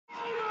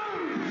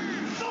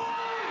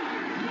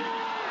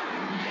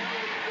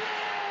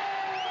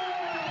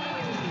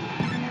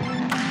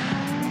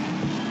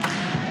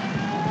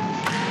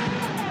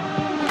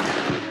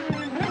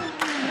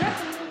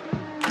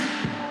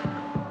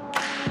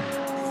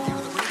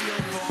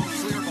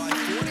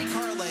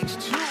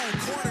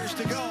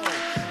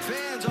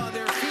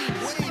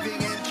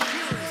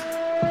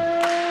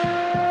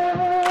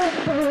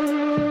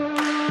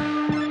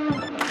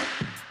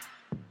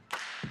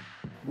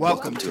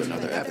Welcome to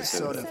another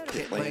episode of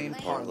Pit Lane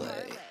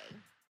Parlay.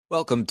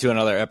 Welcome to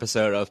another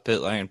episode of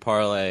Pit Lane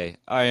Parlay.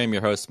 I am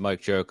your host,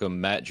 Mike Jokum.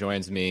 Matt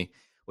joins me.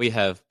 We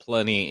have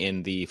plenty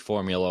in the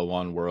Formula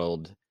One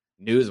world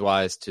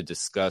news-wise to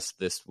discuss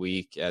this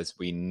week as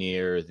we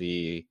near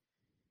the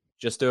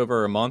just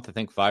over a month, I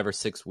think 5 or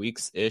 6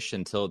 weeks-ish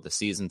until the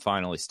season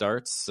finally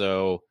starts.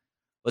 So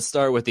let's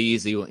start with the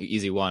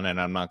easy one, and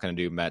I'm not going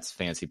to do Matt's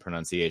fancy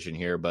pronunciation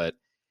here, but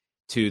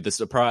to the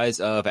surprise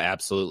of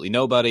absolutely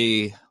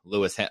nobody,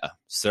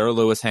 Sir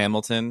Lewis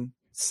Hamilton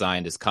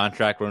signed his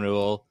contract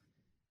renewal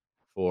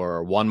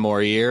for one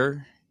more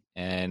year.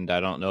 And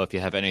I don't know if you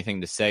have anything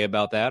to say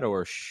about that,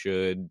 or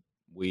should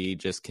we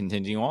just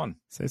continue on?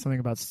 Say something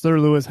about Sir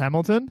Lewis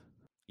Hamilton?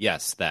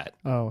 Yes, that.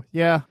 Oh,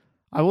 yeah.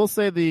 I will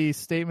say the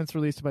statements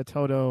released by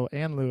Toto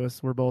and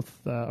Lewis were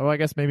both, I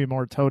guess maybe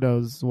more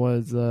Toto's,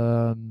 was,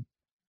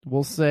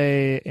 we'll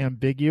say,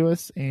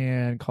 ambiguous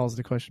and calls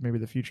into question maybe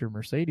the future of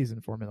Mercedes in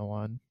Formula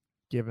One,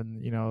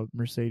 given,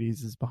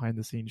 Mercedes'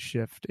 behind-the-scenes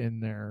shift in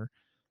their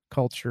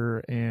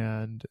culture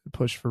and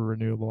push for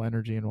renewable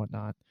energy and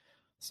whatnot.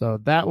 So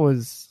that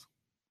was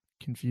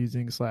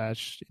confusing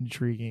 /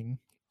 intriguing.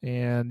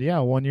 And yeah,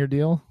 1-year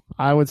deal.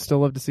 I would still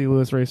love to see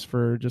Lewis race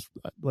for just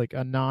like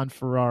a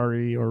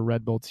non-Ferrari or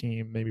Red Bull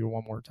team maybe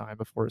one more time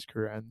before his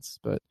career ends.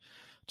 But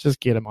just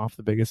get him off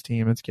the biggest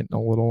team. It's getting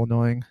a little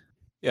annoying.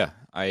 Yeah,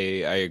 I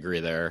agree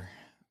there.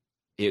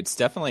 It's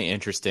definitely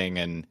interesting,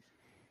 and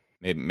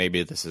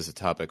maybe this is a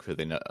topic for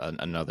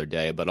another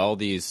day, but all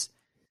these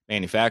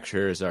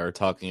manufacturers are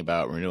talking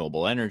about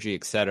renewable energy,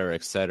 et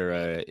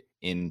cetera,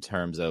 in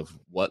terms of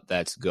what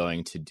that's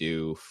going to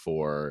do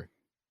for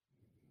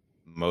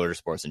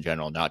motorsports in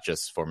general, not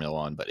just Formula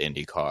One, but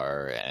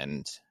IndyCar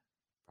and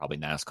probably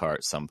NASCAR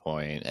at some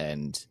point,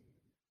 and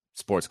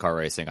sports car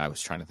racing. I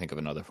was trying to think of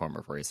another form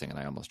of racing, and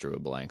I almost drew a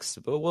blank.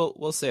 But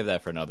we'll save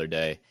that for another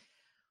day.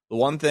 The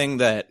one thing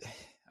that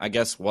I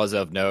guess was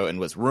of note and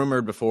was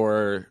rumored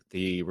before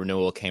the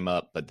renewal came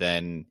up, but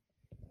then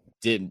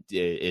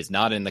is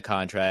not in the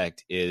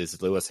contract,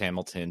 is Lewis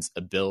Hamilton's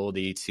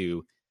ability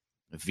to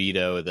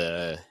veto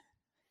the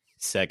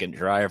second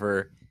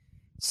driver.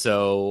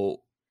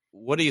 So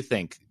what do you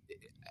think?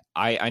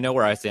 I know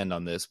where I stand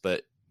on this,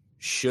 but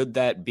should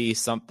that be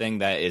something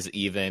that is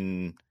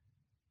even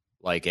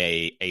like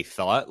a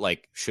thought?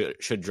 Like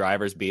should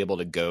drivers be able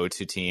to go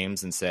to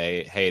teams and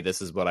say, hey, this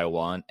is what I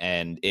want,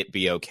 and it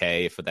be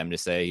okay for them to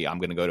say, I'm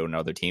going to go to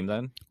another team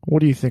then?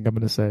 What do you think I'm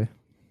going to say?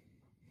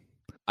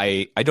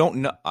 I don't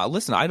know.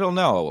 Listen, I don't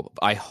know.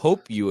 I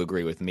hope you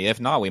agree with me.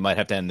 If not, we might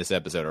have to end this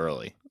episode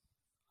early.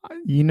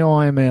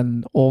 I'm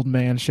an old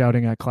man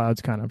shouting at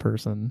clouds kind of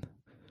person.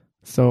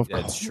 So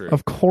that's true.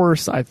 Of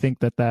course, I think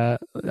that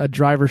a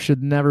driver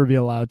should never be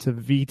allowed to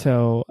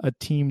veto a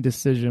team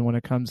decision when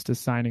it comes to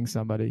signing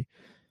somebody,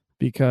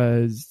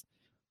 because,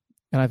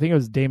 and I think it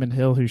was Damon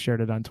Hill who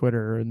shared it on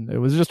Twitter, and it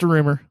was just a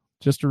rumor.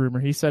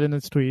 He said in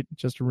his tweet,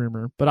 just a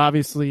rumor, but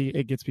obviously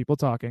it gets people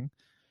talking.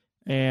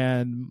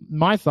 And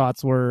my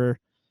thoughts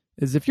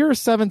is if you're a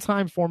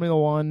 7-time Formula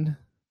One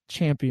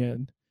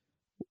champion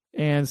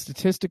and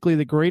statistically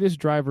the greatest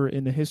driver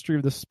in the history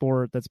of the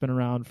sport that's been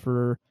around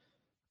for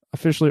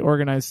officially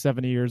organized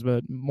 70 years,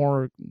 but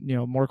more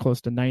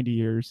close to 90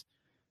 years,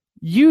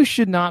 you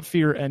should not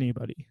fear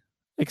anybody,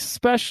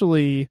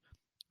 especially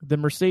the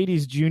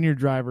Mercedes junior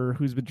driver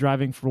who's been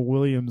driving for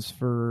Williams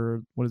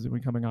for, what is it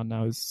been coming on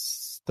now,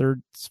 his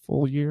third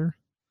full year?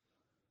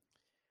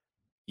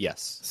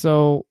 Yes.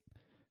 So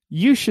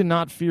you should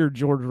not fear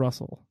George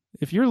Russell.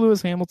 If you're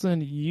Lewis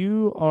Hamilton,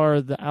 you are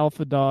the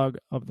alpha dog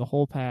of the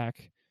whole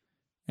pack,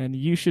 and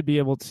you should be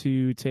able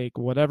to take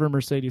whatever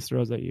Mercedes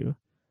throws at you.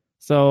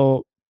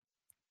 So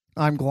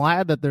I'm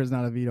glad that there's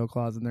not a veto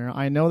clause in there.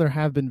 I know there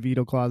have been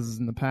veto clauses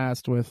in the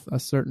past with a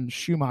certain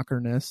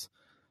Schumacher-ness,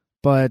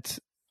 but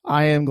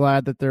I am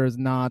glad that there is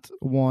not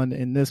one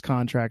in this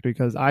contract,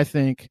 because I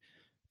think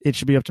it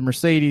should be up to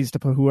Mercedes to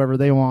put whoever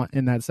they want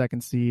in that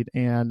second seat,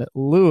 and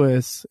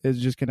Lewis is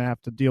just going to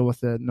have to deal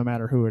with it no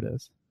matter who it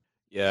is.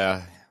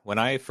 Yeah, when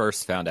I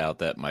first found out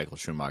that Michael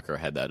Schumacher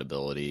had that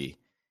ability,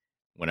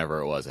 whenever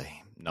it was a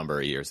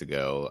number of years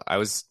ago, I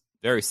was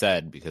very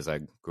sad because I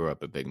grew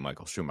up a big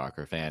Michael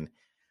Schumacher fan.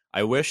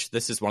 I wish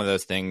this is one of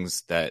those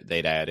things that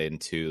they'd add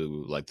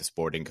into like the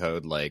sporting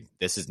code, like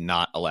this is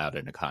not allowed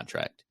in a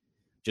contract.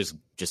 Just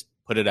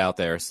put it out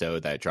there so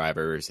that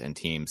drivers and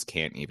teams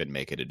can't even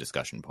make it a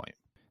discussion point.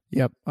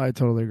 Yep, I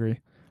totally agree.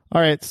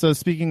 All right, so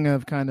speaking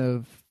of kind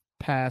of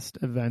past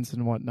events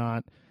and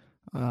whatnot,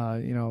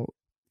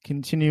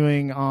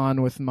 continuing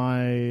on with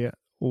my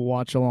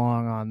watch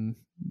along on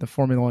the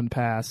Formula One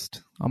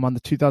past, I'm on the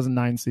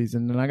 2009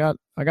 season, and I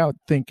got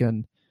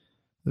thinking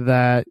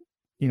that,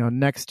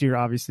 next year,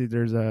 obviously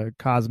there's a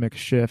cosmic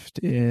shift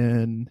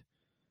in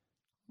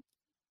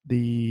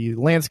the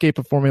landscape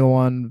of Formula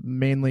One,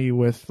 mainly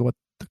with what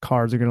the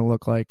cars are going to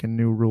look like and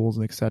new rules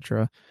and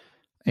etc.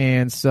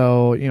 And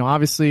so,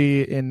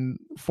 obviously in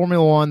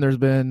Formula One, there's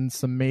been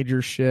some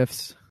major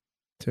shifts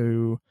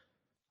to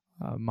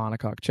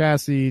monocoque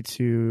chassis,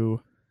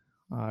 to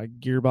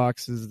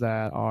gearboxes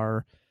that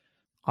are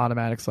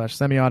automatic /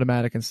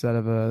 semi-automatic instead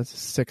of a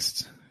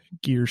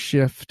 6-gear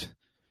shift.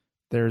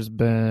 There's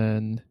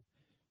been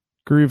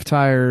groove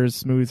tires,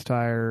 smooth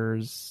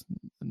tires,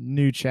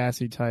 new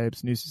chassis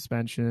types, new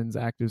suspensions,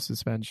 active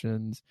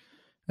suspensions.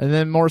 And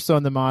then more so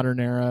in the modern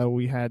era,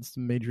 we had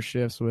some major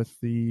shifts with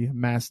the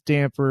mass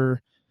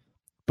damper.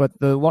 But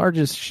the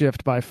largest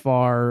shift by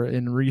far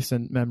in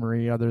recent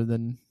memory, other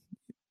than,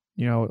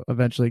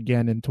 eventually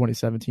again in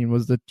 2017,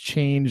 was the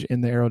change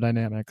in the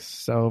aerodynamics.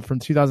 So from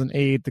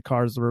 2008, the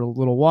cars were a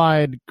little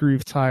wide,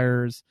 groove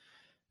tires,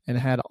 and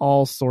had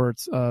all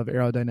sorts of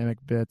aerodynamic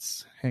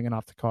bits hanging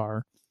off the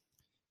car.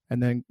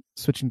 And then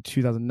switching to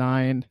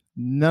 2009,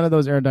 none of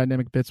those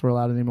aerodynamic bits were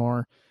allowed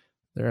anymore.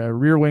 Their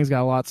rear wings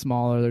got a lot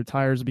smaller. Their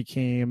tires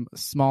became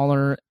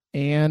smaller,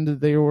 and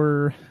they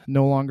were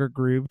no longer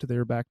grooved. They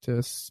were back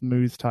to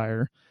smooth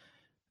tire.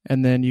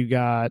 And then you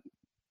got,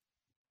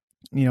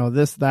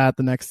 this, that,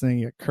 the next thing,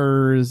 you got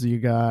KERS, you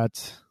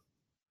got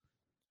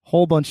a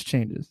whole bunch of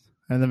changes.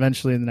 And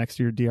eventually in the next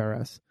year,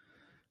 DRS.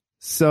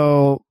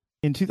 So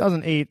in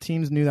 2008,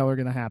 teams knew that were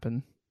going to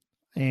happen.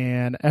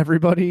 And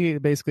everybody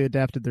basically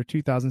adapted their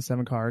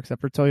 2007 car, except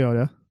for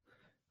Toyota,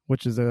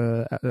 which is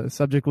a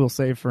subject we'll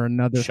save for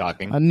another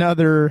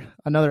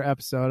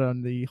episode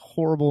on the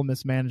horrible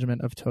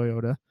mismanagement of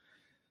Toyota.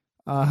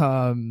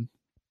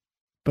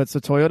 But so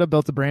Toyota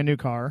built a brand new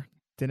car,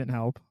 didn't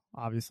help,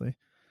 obviously,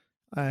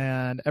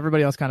 and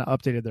everybody else kind of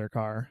updated their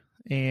car.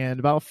 And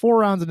about 4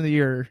 rounds into the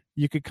year,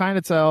 you could kind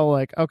of tell,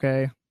 like,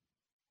 okay,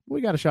 we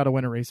got a shot to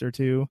win a race or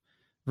two,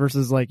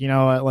 versus like,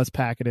 let's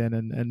pack it in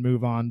and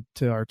move on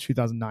to our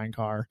 2009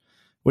 car,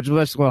 which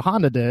was what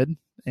Honda did.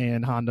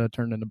 And Honda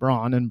turned into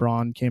Braun, and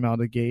Braun came out of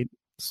the gate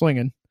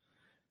swinging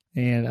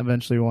and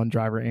eventually won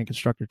driver and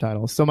constructor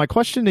titles. So my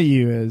question to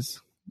you is,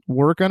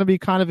 we're going to be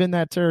kind of in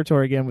that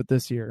territory again with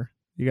this year.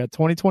 You got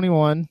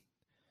 2021,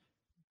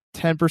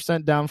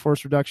 10%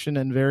 downforce reduction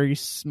and very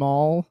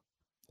small,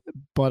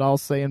 but I'll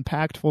say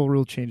impactful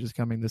rule changes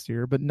coming this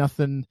year, but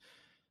nothing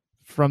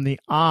from the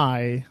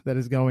eye that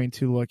is going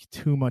to look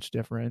too much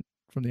different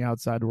from the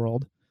outside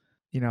world.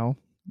 You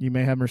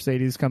may have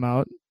Mercedes come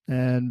out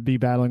and be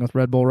battling with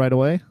Red Bull right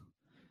away.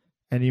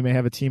 And you may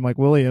have a team like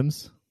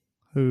Williams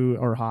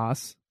or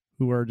Haas,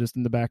 who are just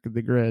in the back of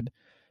the grid.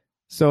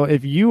 So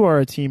if you are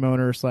a team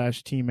owner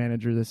 / team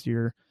manager this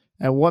year,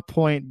 at what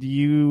point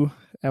in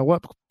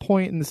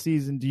the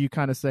season do you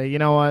kind of say, you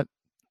know what,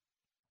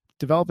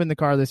 developing the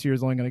car this year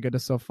is only going to get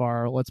us so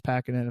far. Let's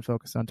pack it in and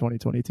focus on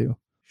 2022.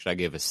 Should I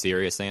give a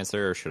serious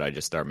answer, or should I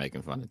just start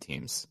making fun of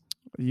teams?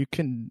 You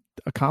can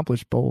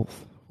accomplish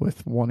both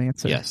with one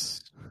answer.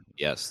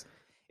 Yes.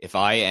 If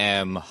I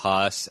am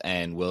Haas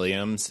and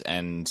Williams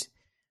and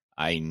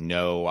I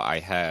know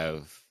I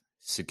have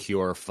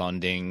secure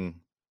funding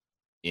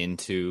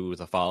into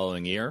the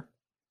following year,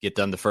 get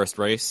done the first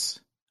race,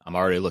 I'm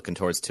already looking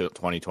towards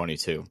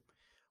 2022.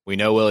 We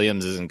know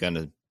Williams isn't going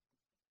to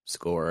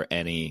score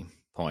any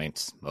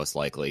points, most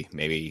likely.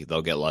 Maybe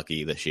they'll get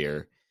lucky this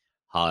year.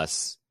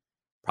 Haas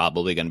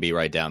probably going to be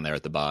right down there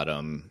at the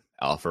bottom.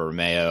 Alfa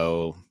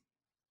Romeo,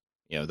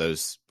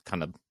 those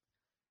kind of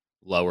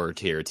lower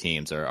tier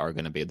teams are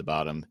going to be at the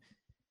bottom.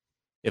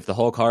 If the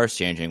whole car is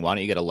changing, why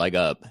don't you get a leg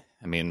up?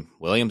 I mean,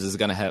 Williams is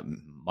going to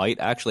might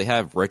actually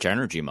have rich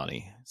energy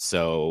money.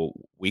 So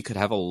we could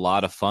have a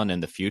lot of fun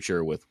in the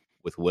future with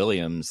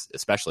Williams,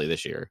 especially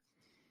this year.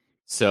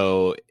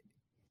 So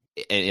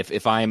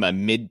if I'm a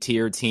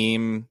mid-tier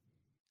team,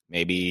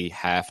 maybe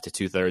half to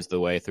 2/3 of the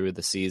way through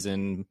the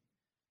season,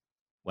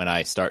 when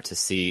I start to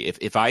see,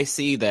 if I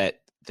see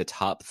that the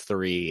top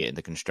 3 in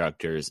the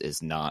constructors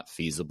is not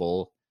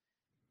feasible,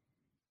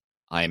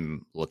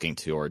 I'm looking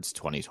towards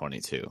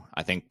 2022.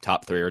 I think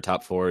top 3 or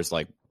top 4 is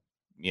like,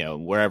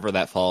 wherever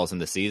that falls in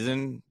the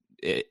season,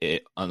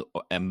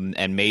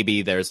 and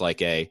maybe there's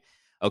like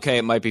okay,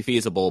 it might be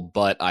feasible,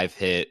 but I've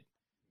hit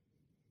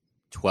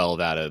 12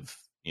 out of,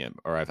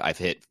 or I've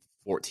hit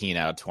 14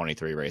 out of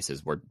 23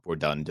 races. We're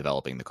done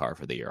developing the car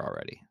for the year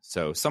already.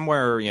 So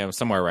somewhere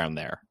around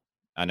there.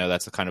 I know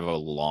that's a kind of a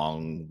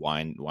long,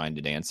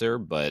 winded answer,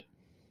 but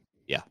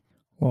yeah.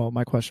 Well,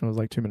 my question was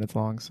like 2 minutes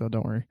long, so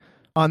don't worry.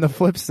 On the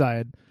flip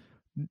side,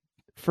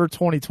 for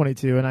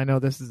 2022, and I know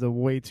this is a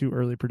way too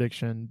early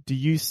prediction, do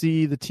you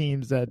see the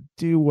teams that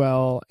do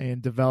well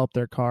and develop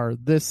their car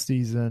this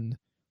season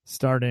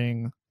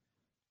starting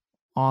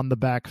on the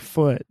back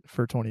foot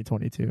for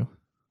 2022?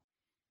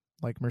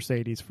 Like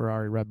Mercedes,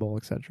 Ferrari, Red Bull,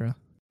 etc.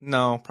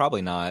 No,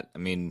 probably not. I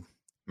mean,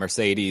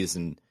 Mercedes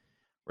and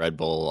Red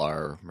Bull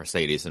are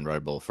Mercedes and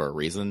Red Bull for a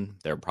reason.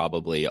 They're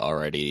probably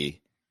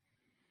already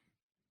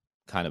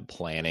kind of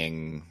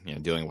planning,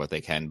 doing what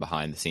they can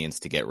behind the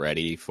scenes to get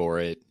ready for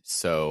it.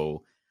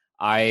 So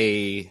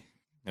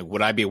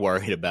would I be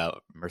worried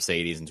about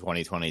Mercedes in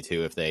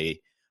 2022 if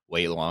they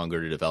wait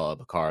longer to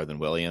develop a car than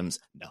Williams?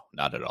 No,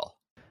 not at all.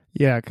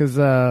 Yeah, because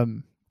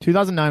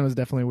 2009 was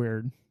definitely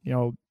weird.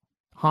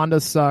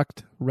 Honda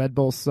sucked, Red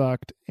Bull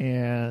sucked,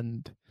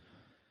 and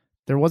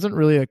there wasn't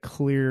really a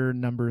clear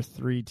number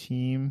 3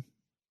 team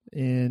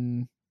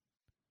in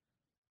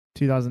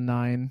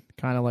 2009,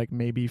 kind of like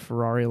maybe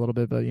Ferrari a little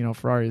bit, but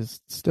Ferrari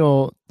is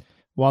still,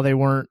 while they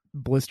weren't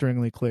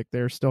blisteringly quick,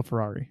 they're still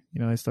Ferrari.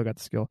 They still got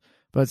the skill.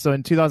 But so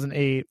in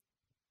 2008,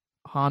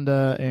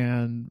 Honda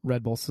and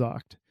Red Bull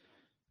sucked.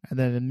 And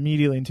then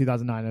immediately in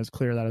 2009, it was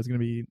clear that it was going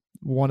to be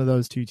one of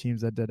those two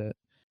teams that did it.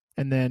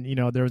 And then,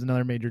 there was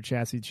another major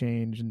chassis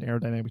change and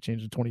aerodynamic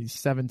change in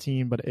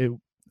 2017, but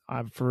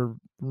for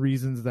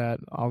reasons that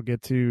I'll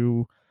get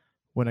to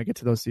when I get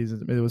to those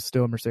seasons, it was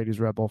still Mercedes,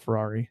 Red Bull,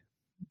 Ferrari,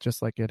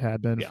 just like it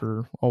had been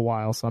for a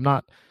while. So I'm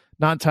not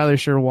entirely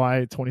sure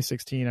why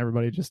 2016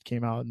 everybody just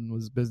came out and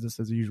was business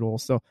as usual.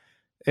 So,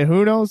 and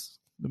who knows?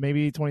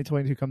 Maybe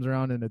 2022 comes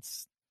around and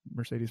it's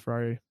Mercedes,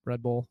 Ferrari,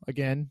 Red Bull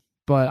again.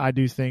 But I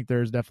do think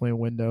there's definitely a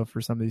window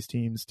for some of these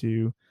teams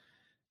to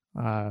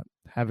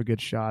have a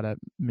good shot at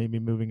maybe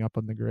moving up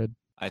on the grid.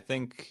 I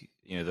think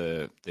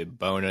the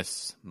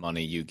bonus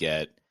money you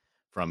get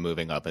from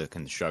moving up as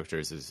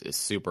constructors is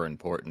super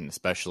important,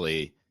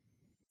 especially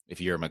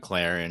if you're a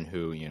McLaren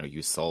who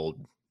you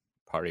sold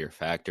part of your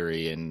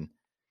factory, and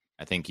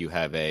I think you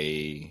have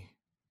a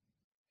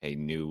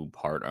new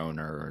part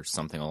owner or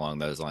something along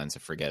those lines. I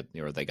forget,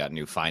 or they got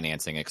new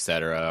financing,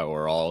 etc.,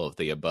 or all of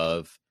the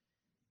above.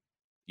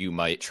 You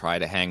might try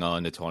to hang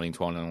on to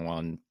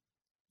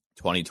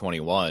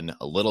 2021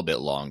 a little bit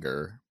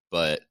longer,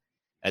 but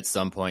at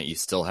some point you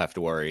still have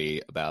to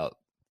worry about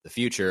the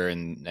future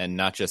and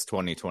not just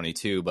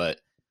 2022, but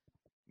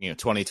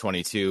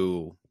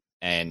 2022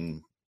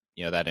 and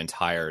that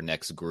entire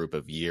next group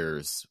of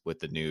years with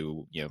the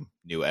new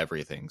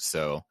everything.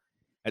 So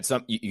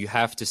you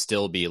have to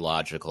still be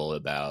logical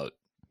about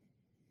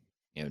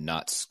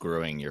not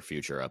screwing your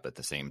future up at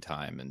the same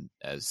time and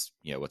as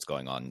what's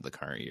going on in the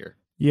current year.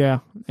 Yeah,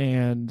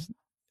 and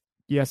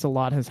yes, a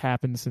lot has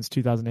happened since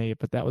 2008,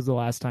 but that was the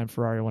last time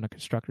Ferrari won a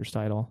constructor's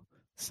title.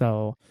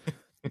 So,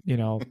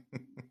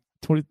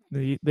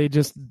 they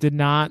just did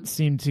not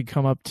seem to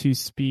come up to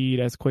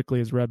speed as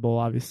quickly as Red Bull,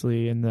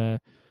 obviously, in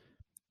the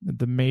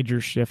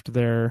major shift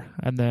there.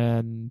 And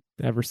then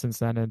ever since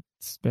then,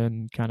 it's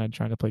been kind of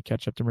trying to play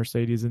catch up to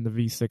Mercedes in the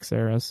V6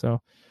 era.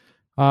 So,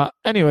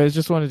 anyways,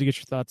 just wanted to get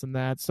your thoughts on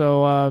that.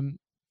 So,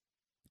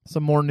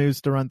 some more news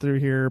to run through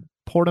here.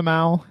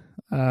 Portimao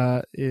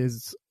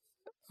is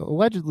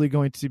allegedly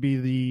going to be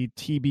the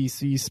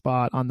TBC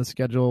spot on the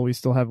schedule. We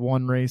still have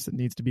one race that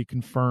needs to be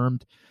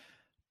confirmed,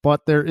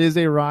 but there is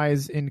a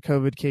rise in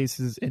COVID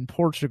cases in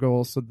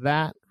Portugal, so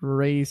that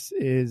race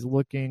is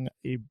looking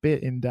a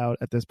bit in doubt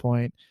at this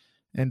point.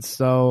 And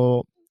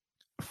so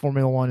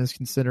Formula One is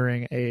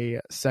considering a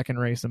second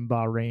race in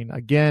Bahrain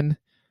again.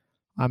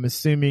 I'm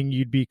assuming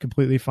you'd be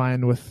completely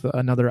fine with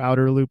another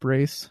outer loop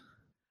race.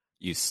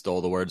 You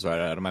stole the words right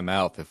out of my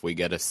mouth. If we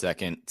get a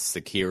second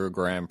Sakira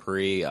Grand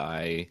Prix,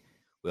 I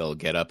will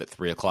get up at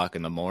 3:00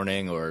 in the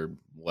morning or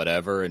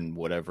whatever, and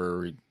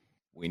whatever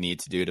we need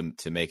to do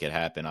to make it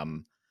happen.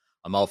 I'm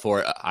all for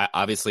it. I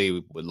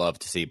obviously would love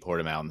to see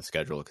Portimao on the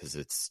schedule because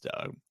it's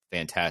a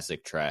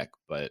fantastic track,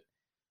 but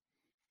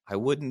I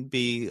wouldn't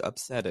be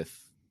upset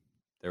if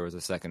there was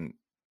a second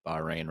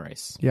Bahrain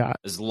race. Yeah.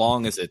 As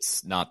long as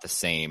it's not the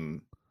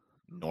same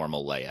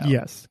normal layout.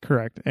 Yes,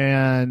 correct.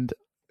 And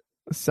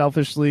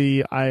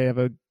selfishly, I have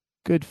a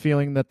good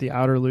feeling that the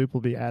outer loop will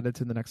be added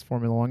to the next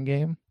Formula One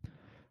game.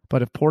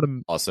 But if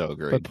also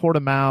agreed. But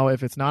Portimao,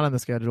 if it's not on the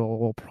schedule,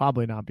 will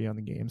probably not be on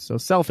the game. So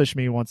selfish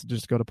me wants to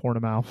just go to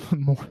Portimao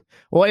more.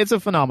 Well, it's a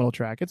phenomenal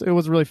track. It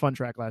was a really fun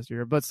track last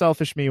year, but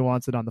selfish me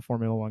wants it on the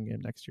Formula One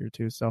game next year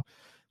too. So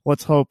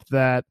let's hope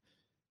that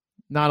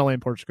not only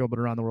in Portugal, but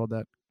around the world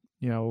that,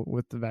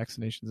 with the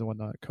vaccinations and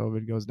whatnot,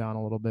 COVID goes down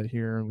a little bit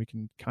here and we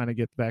can kind of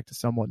get back to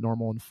somewhat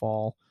normal in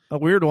fall. A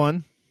weird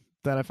one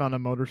that I found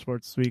on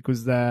Motorsports this week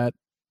was that,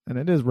 and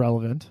it is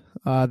relevant,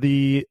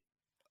 the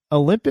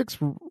Olympic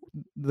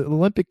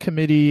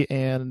Committee,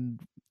 and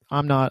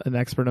I'm not an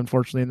expert,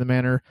 unfortunately, in the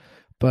matter,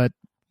 but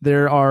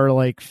there are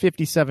like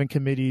 57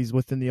 committees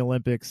within the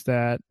Olympics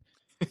that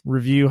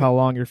review how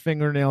long your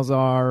fingernails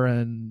are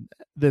and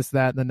this,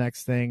 that, and the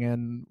next thing.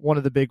 And one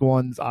of the big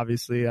ones,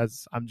 obviously,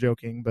 as I'm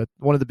joking, but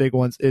one of the big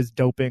ones is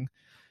doping.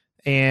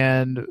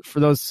 And for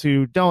those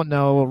who don't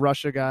know,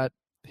 Russia got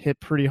hit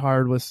pretty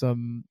hard with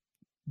some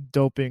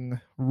doping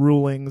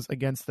rulings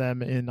against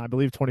them in, I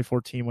believe,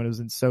 2014 when it was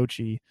in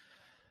Sochi.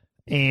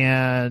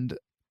 And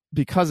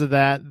because of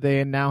that,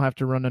 they now have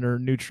to run under a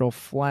neutral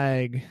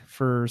flag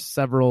for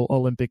several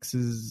Olympics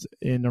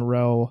in a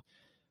row.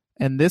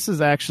 And this is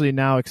actually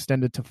now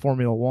extended to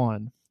Formula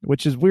One,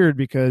 which is weird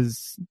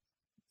because,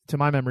 to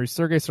my memory,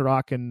 Sergei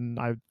Sorokin,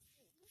 I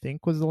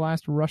think, was the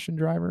last Russian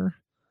driver,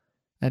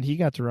 and he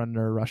got to run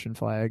under a Russian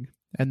flag.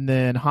 And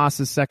then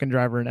Haas's second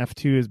driver in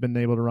F2 has been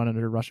able to run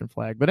under a Russian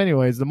flag. But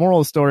anyways, the moral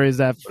of the story is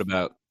that... What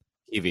about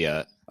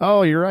Kvyat?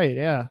 Oh, you're right,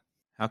 yeah.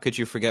 How could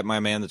you forget my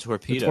man, the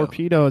Torpedo? The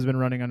Torpedo has been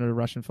running under a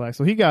Russian flag.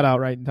 So he got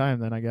out right in time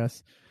then, I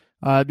guess.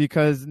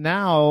 Because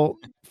now,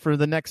 for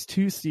the next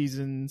 2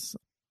 seasons,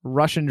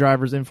 Russian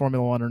drivers in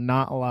Formula One are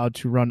not allowed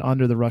to run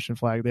under the Russian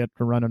flag. They have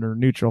to run under a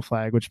neutral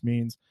flag, which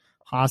means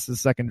Haas's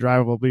second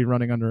driver will be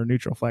running under a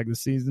neutral flag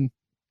this season.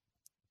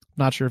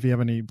 Not sure if you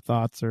have any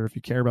thoughts or if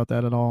you care about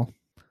that at all.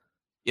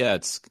 Yeah,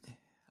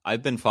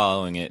 I've been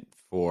following it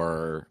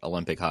for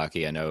Olympic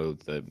hockey. I know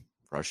the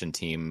Russian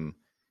team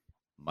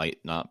might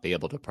not be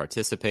able to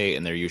participate,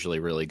 and they're usually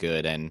really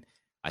good. And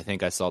I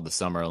think I saw the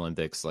Summer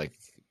Olympics, like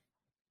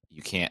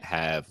you can't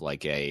have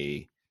like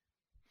a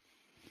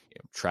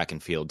track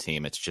and field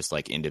team. It's just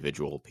like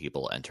individual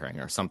people entering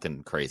or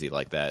something crazy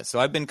like that. So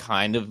I've been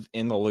kind of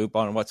in the loop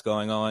on what's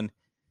going on.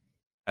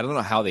 I don't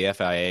know how the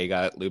FIA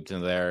got looped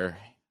into there.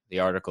 The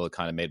article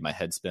kind of made my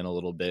head spin a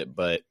little bit,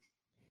 but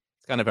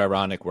it's kind of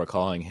ironic we're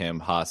calling him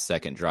Haas'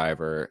 second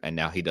driver, and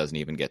now he doesn't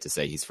even get to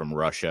say he's from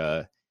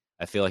Russia.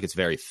 I feel like it's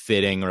very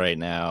fitting right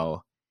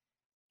now.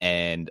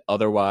 And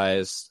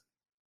otherwise,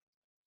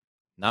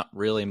 not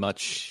really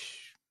much.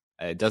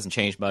 It doesn't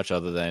change much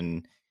other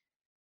than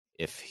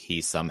if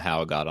he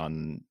somehow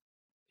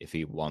if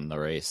he won the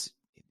race,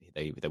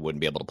 they wouldn't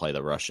be able to play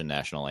the Russian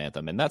national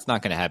anthem, and that's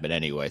not going to happen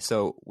anyway.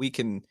 So we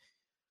can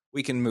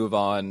move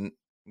on.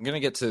 I'm going to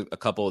get to a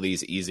couple of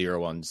these easier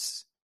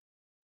ones.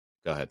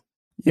 Go ahead.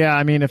 Yeah,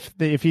 I mean,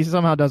 if he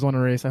somehow does win a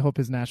race, I hope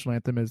his national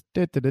anthem is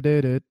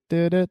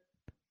 "dit-dit-dit-dit-dit-dit,"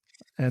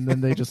 and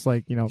then they just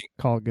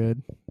call it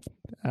good.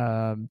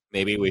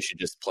 Maybe we should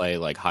just play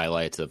like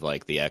highlights of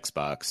like the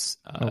Xbox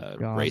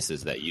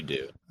races that you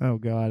do. Oh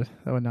God,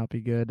 that would not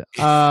be good.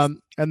 And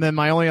then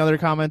my only other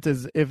comment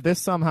is if this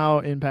somehow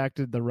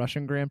impacted the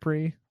Russian Grand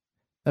Prix,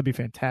 that'd be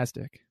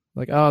fantastic.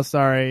 Like, oh,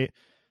 sorry,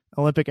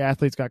 Olympic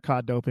athletes got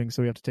caught doping,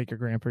 so we have to take your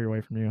Grand Prix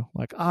away from you.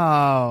 Like,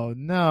 oh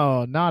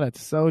no, not at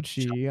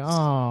Sochi.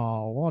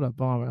 Oh, what a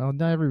bummer. Oh,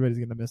 not everybody's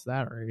gonna miss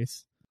that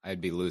race.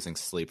 I'd be losing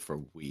sleep for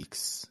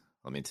weeks.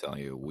 Let me tell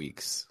you,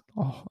 weeks.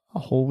 Oh, a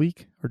whole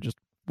week or just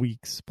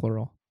weeks,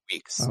 plural?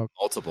 Weeks,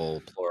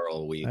 multiple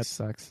plural weeks. That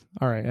sucks.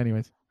 All right.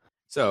 Anyways,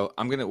 so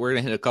we're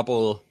gonna hit a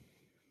couple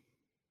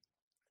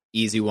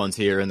easy ones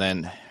here, and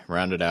then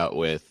round it out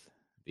with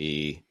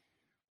the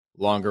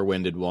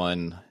longer-winded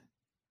one.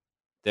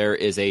 There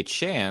is a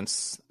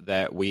chance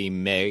that we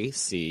may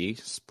see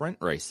sprint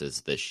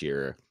races this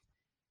year,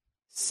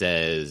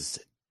 says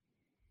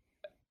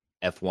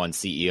F1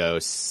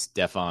 CEO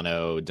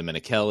Stefano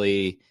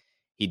Domenicali.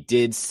 He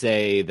did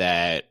say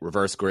that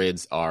reverse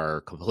grids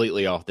are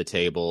completely off the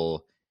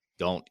table.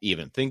 Don't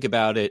even think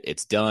about it.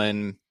 It's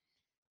done.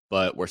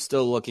 But we're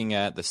still looking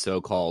at the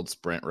so-called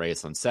sprint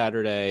race on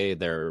Saturday.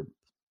 They're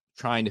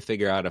trying to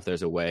figure out if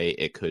there's a way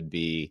it could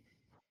be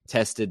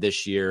tested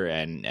this year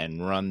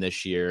and run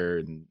this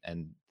year.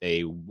 And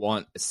they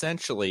want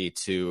essentially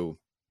to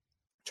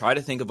try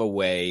to think of a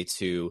way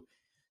to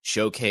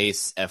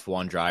showcase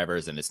F1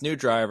 drivers and its new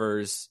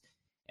drivers.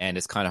 And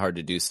it's kind of hard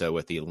to do so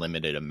with the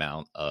limited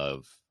amount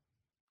of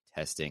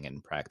testing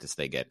and practice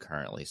they get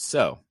currently.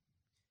 So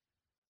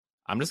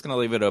I'm just going to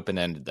leave it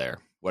open-ended there.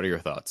 What are your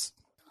thoughts?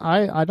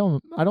 I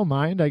don't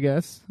mind, I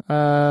guess.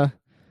 I'm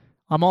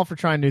all for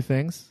trying new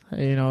things.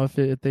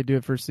 If they do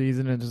it for a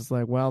season and it's just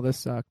like, well, this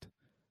sucked,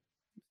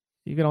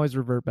 you can always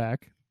revert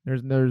back.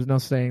 There's no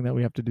saying that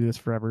we have to do this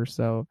forever.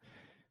 So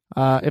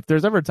if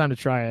there's ever a time to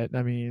try it,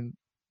 I mean,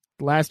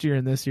 last year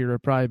and this year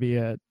would probably be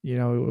it.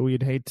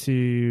 We'd hate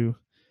to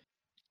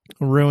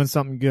ruin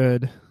something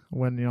good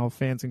when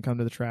fans can come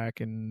to the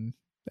track and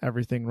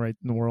everything right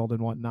in the world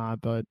and whatnot.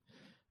 But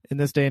in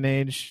this day and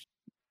age,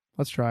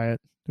 let's try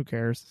it. Who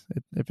cares?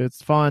 If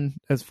it's fun,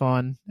 it's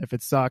fun. If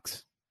it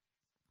sucks,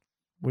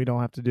 we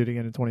don't have to do it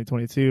again in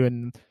 2022.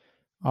 And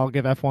I'll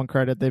give F1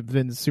 credit. They've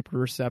been super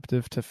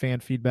receptive to fan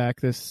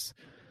feedback the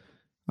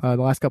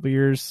last couple of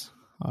years.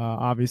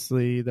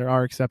 Obviously, there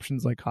are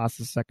exceptions like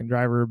Haas's second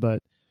driver,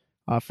 but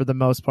for the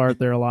most part,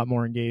 they're a lot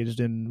more engaged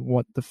in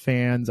what the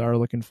fans are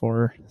looking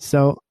for.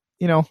 So,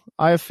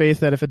 I have faith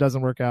that if it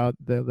doesn't work out,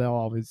 they'll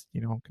always,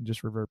 can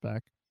just revert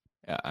back.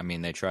 Yeah, I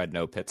mean, they tried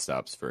no pit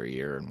stops for a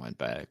year and went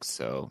back,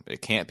 so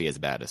it can't be as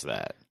bad as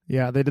that.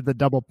 Yeah, they did the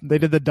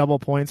double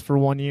points for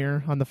 1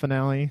 year on the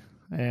finale,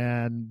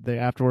 and they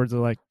afterwards are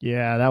like,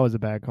 yeah, that was a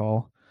bad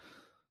call.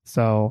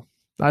 So,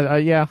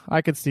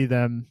 I could see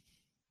them,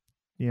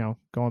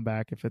 going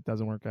back if it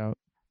doesn't work out.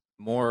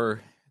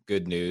 More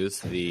good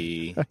news,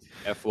 the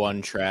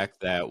F1 track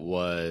that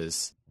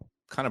was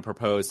kind of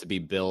proposed to be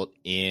built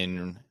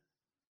in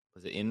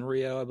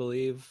Rio, I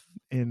believe?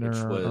 Which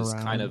was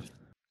around.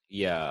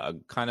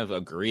 kind of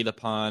agreed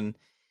upon,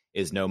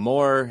 is no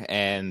more,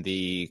 and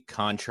the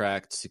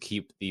contract to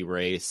keep the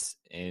race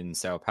in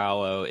Sao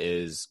Paulo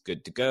is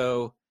good to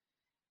go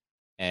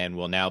and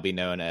will now be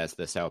known as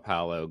the Sao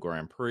Paulo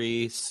Grand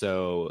Prix.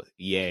 So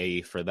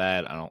yay for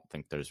that. I don't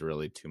think there's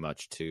really too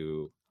much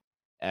to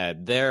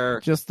add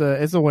there. Just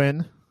it's a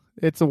win.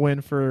 It's a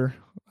win for,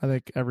 I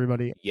think,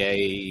 everybody.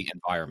 Yay,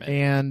 environment.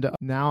 And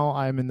now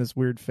I'm in this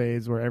weird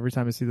phase where every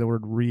time I see the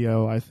word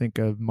Rio, I think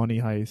of Money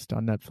Heist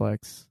on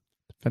Netflix.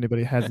 If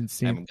anybody hasn't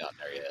seen, I haven't gotten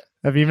there yet.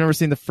 Have you never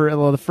seen the first?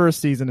 Well, the first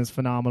season is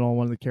phenomenal.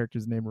 One of the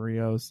characters is named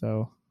Rio.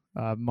 So,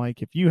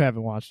 Mike, if you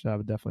haven't watched it, I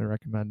would definitely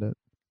recommend it.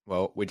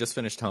 Well, we just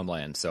finished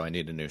Homeland, so I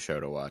need a new show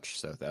to watch.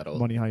 So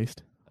Money Heist.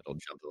 That'll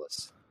jump the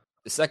list.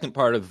 The second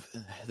part of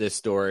this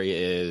story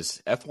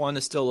is F1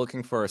 is still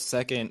looking for a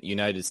second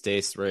United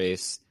States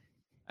race.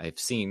 I've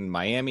seen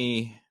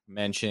Miami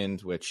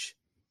mentioned, which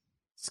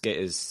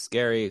is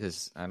scary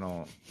because I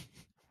don't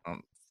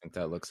think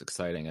that looks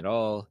exciting at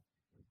all.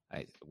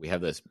 We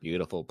have this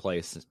beautiful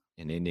place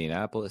in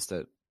Indianapolis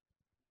that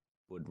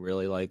would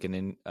really like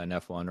an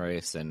F1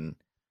 race and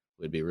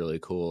would be really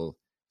cool.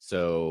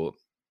 So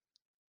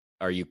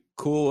are you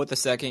cool with the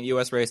second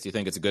U.S. race? Do you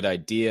think it's a good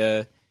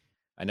idea?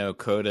 I know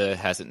COTA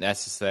hasn't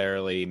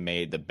necessarily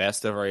made the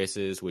best of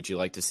races. Would you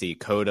like to see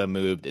COTA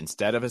moved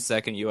instead of a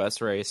second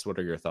U.S. race? What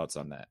are your thoughts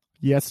on that?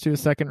 Yes to a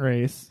second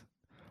race.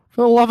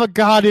 For the love of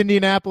God,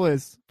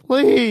 Indianapolis,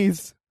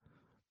 please.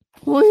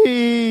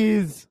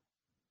 Please.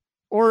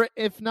 Or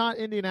if not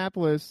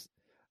Indianapolis,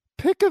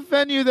 pick a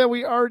venue that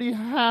we already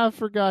have,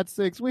 for God's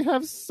sakes. We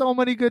have so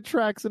many good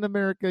tracks in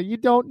America. You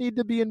don't need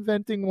to be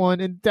inventing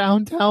one in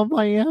downtown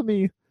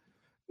Miami.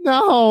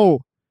 No.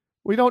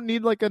 We don't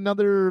need like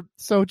another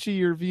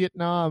Sochi or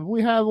Vietnam.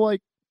 We have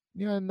like,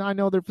 I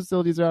know their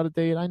facilities are out of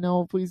date. I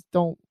know, please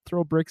don't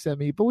throw bricks at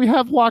me. But we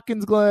have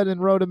Watkins Glen and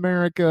Road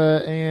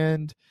America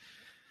and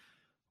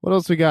what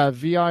else we got?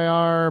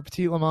 VIR,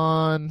 Petit Le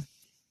Mans.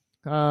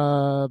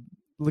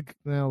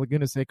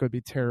 Laguna Seca would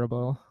be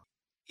terrible.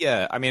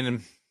 Yeah, I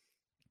mean,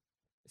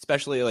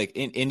 especially like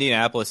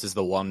Indianapolis is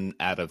the one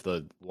out of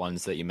the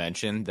ones that you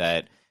mentioned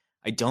that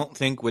I don't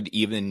think would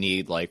even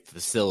need like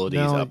facilities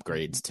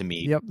upgrades to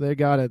meet. Yep, they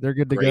got it. They're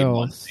good to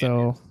go.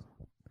 So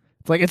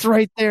it's like it's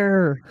right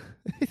there.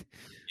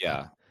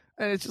 Yeah,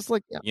 and it's just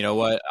like you know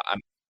what?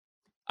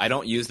 I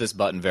don't use this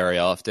button very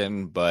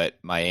often, but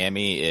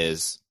Miami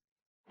is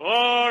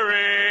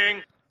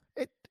boring.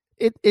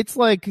 It's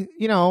like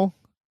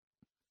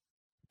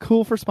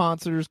cool for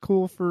sponsors,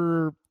 cool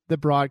for the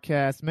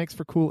broadcast, makes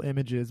for cool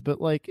images, but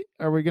like,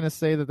 are we going to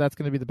say that that's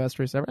going to be the best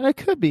race ever? And it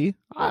could be.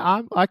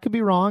 I could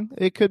be wrong.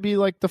 It could be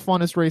like the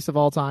funnest race of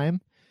all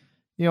time.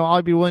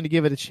 I'd be willing to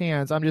give it a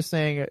chance. I'm just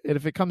saying,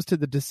 if it comes to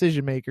the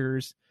decision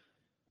makers,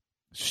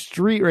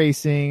 street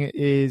racing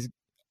is,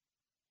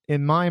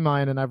 in my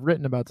mind, and I've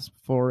written about this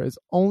before, is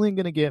only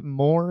going to get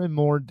more and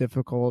more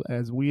difficult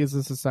as we as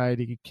a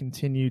society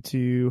continue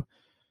to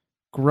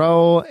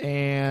grow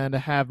and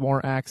have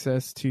more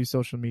access to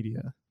social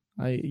media.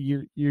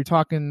 You're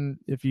talking,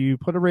 if you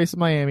put a race in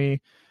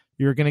Miami,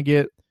 you're going to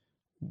get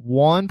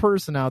one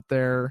person out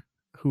there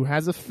who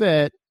has a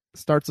fit,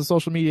 starts a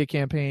social media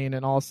campaign,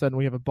 and all of a sudden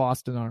we have a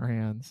Boston on our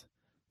hands.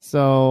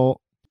 So,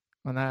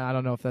 and I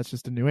don't know if that's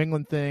just a New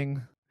England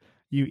thing.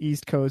 You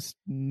East Coast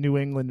New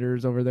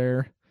Englanders over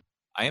there.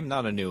 I am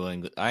not a New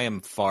England. I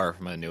am far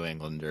from a New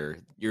Englander.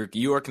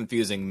 You are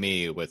confusing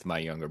me with my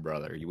younger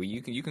brother.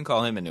 You can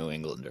call him a New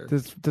Englander.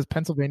 Does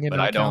Pennsylvania but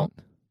not I don't.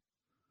 Count?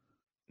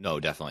 No,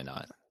 definitely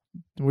not.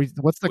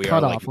 What's the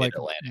cutoff? Like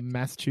Mid-Atlantic.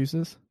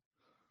 Massachusetts?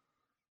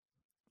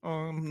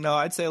 No,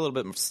 I'd say a little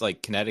bit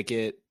like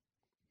Connecticut,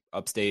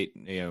 upstate.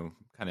 Kind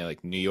of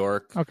like New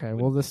York. Okay,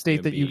 well, the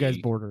state that you guys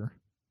border.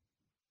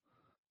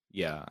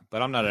 Yeah,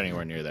 but I'm not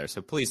anywhere near there,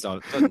 so please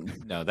don't.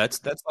 No,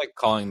 that's like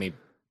calling me.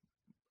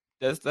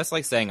 That's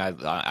like saying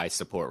I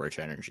support Rich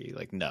Energy.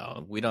 Like,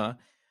 no, we don't.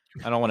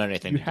 I don't want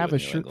anything. You to do have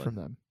with a New shirt England. from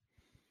them.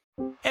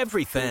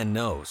 Every fan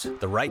knows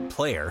the right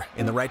player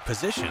in the right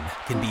position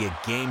can be a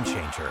game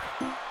changer.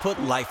 Put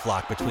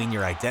LifeLock between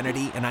your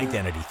identity and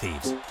identity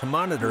thieves to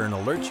monitor and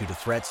alert you to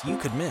threats you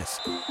could miss.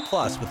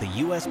 Plus, with a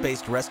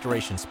U.S.-based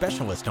restoration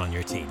specialist on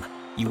your team,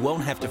 you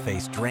won't have to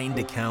face drained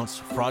accounts,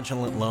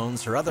 fraudulent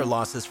loans, or other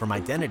losses from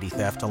identity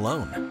theft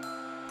alone.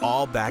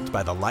 All backed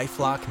by the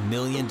LifeLock $1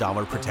 Million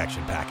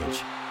Protection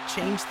Package.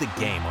 Change the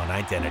game on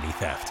identity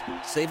theft.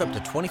 Save up to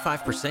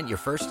 25% your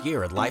first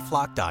year at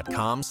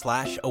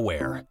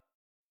LifeLock.com/aware.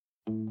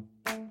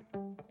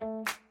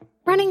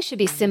 Running should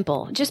be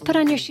simple. Just put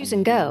on your shoes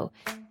and go.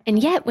 And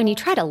yet, when you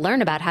try to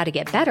learn about how to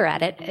get better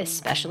at it,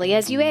 especially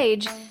as you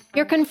age,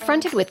 you're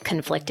confronted with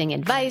conflicting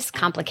advice,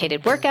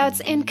 complicated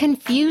workouts, and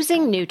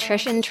confusing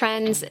nutrition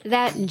trends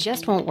that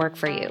just won't work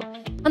for you.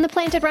 On The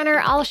Planted Runner,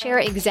 I'll share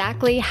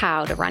exactly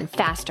how to run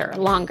faster,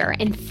 longer,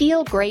 and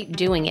feel great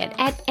doing it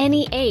at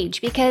any age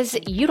because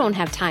you don't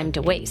have time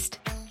to waste.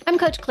 I'm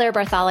Coach Claire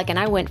Bartholic, and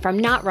I went from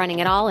not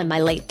running at all in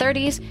my late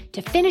 30s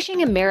to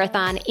finishing a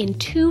marathon in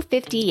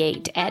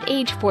 2:58 at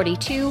age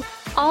 42,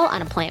 all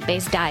on a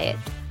plant-based diet.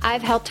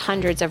 I've helped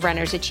hundreds of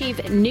runners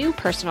achieve new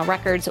personal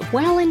records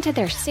well into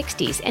their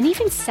 60s and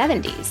even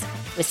 70s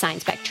with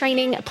science-backed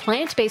training,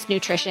 plant-based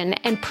nutrition,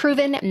 and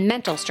proven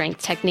mental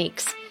strength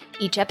techniques.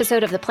 Each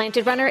episode of The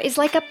Planted Runner is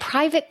like a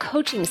private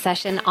coaching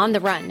session on the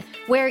run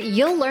where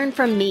you'll learn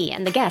from me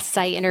and the guests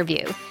I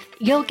interview.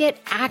 You'll get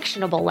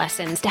actionable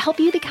lessons to help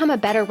you become a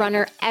better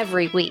runner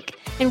every week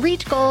and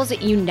reach goals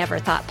that you never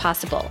thought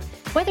possible.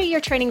 Whether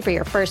you're training for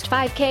your first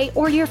 5K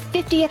or your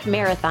 50th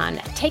marathon,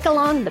 take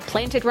along the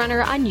Planted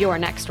Runner on your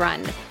next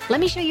run. Let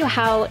me show you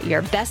how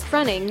your best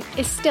running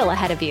is still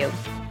ahead of you.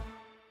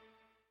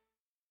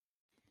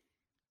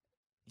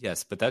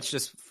 Yes, but that's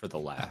just for the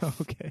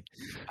laugh. Okay.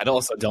 I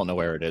also don't know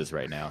where it is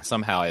right now.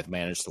 Somehow I've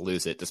managed to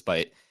lose it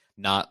despite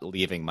not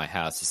leaving my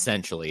house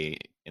essentially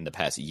in the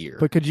past year.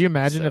 But could you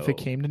imagine if it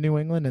came to New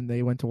England and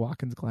they went to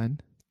Watkins Glen?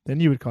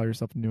 Then you would call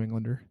yourself a New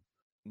Englander.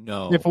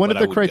 No. If one but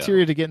of I the would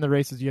criteria go. to get in the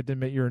race is you had to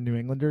admit you're a New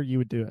Englander, you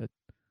would do it.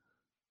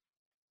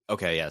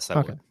 Okay, yes, I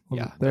Okay. would. Well,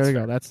 Yeah, there you go.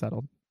 fair. That's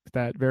settled.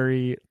 That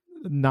very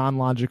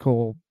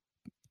non-logical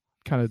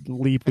kind of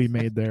leap we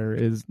made there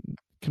is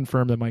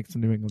confirmed that Mike's a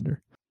New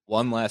Englander.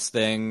 One last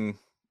thing.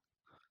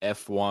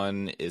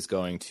 F1 is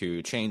going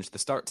to change the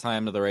start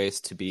time of the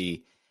race to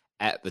be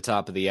at the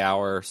top of the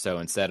hour. So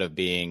instead of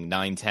being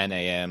 9:10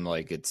 a.m.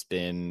 like it's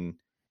been,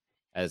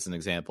 as an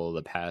example,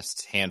 the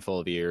past handful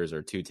of years,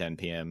 or 2:10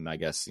 p.m., I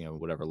guess,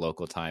 whatever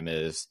local time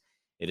is,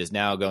 it is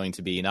now going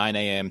to be 9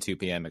 a.m., 2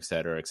 p.m., et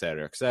cetera, et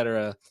cetera, et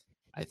cetera.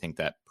 I think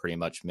that pretty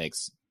much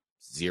makes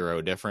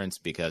zero difference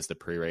because the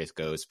pre-race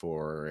goes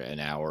for an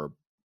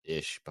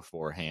hour-ish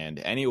beforehand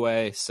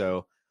anyway.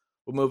 So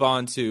we'll move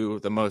on to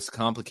the most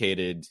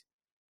complicated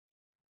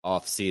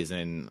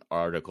off-season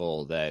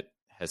article that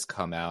has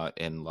come out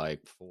in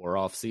like 4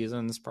 off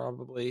seasons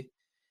probably.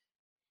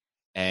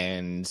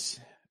 And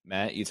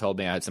Matt, you told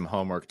me I had some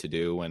homework to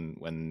do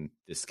when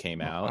this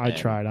came out. I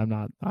tried. I'm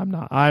not.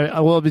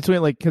 Well,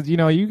 between because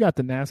you got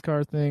the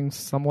NASCAR thing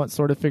somewhat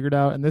sort of figured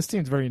out, and this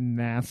seems very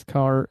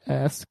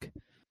NASCAR-esque.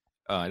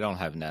 I don't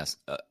have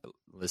NASCAR.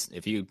 Listen,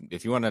 if you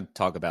want to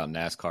talk about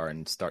NASCAR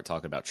and start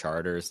talking about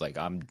charters, like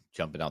I'm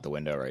jumping out the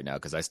window right now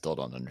because I still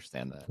don't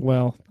understand that.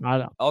 Well,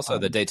 Also,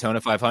 the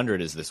Daytona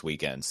 500 is this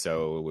weekend,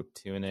 so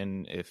tune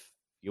in if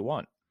you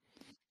want.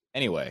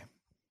 Anyway,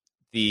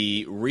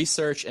 the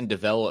research and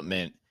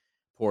development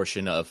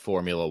portion of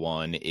Formula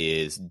One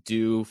is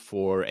due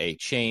for a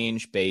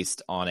change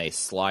based on a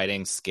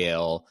sliding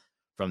scale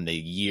from the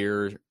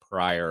year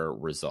prior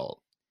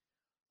result.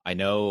 I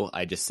know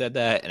I just said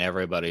that, and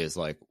everybody is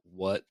like,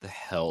 what the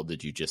hell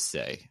did you just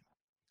say?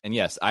 And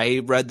yes, I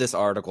read this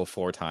article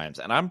 4 times,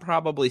 and I'm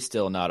probably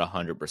still not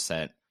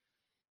 100%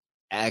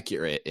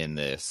 accurate in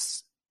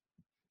this.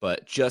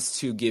 But just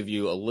to give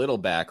you a little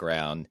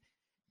background,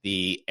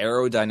 the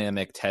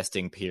aerodynamic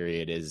testing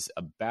period is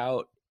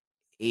about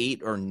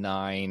 8 or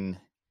 9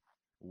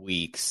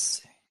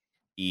 weeks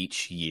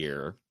each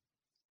year.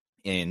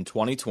 In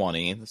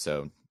 2020,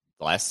 so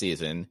last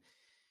season,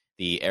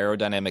 the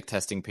aerodynamic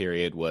testing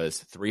period was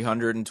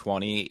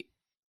 320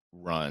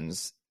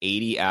 runs,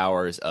 80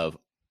 hours of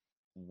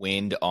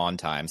wind on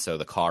time. So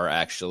the car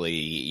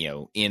actually,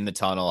 in the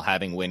tunnel,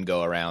 having wind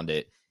go around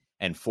it,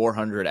 and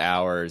 400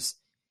 hours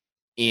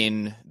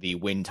in the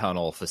wind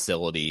tunnel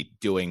facility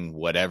doing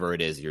whatever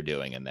it is you're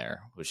doing in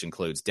there, which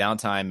includes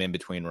downtime in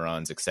between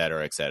runs, et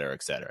cetera, et cetera,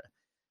 et cetera.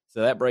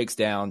 So that breaks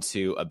down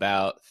to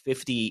about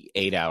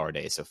 58-hour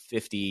days. So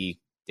 50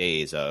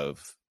 days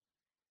of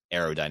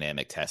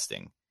aerodynamic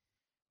testing.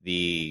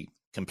 The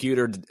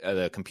computer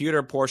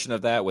portion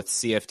of that with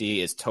CFD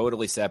is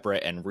totally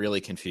separate and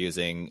really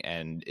confusing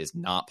and is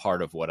not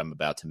part of what I'm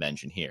about to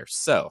mention here.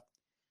 So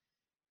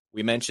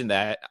we mentioned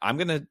that. I'm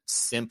going to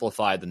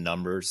simplify the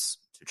numbers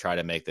to try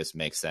to make this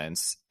make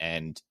sense.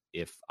 And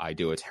if I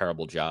do a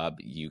terrible job,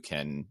 you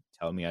can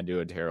tell me I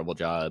do a terrible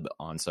job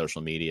on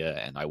social media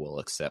and I will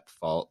accept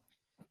fault.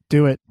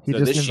 Do it. He So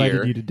just this invited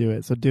year, you to do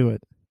it, so do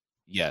it.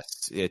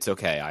 Yes, it's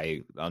okay.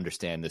 I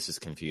understand this is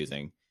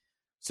confusing.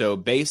 So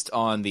based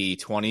on the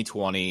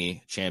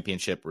 2020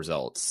 championship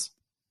results,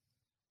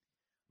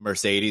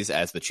 Mercedes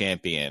as the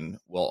champion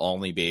will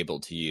only be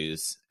able to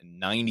use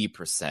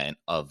 90%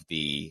 of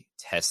the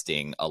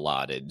testing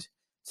allotted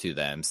to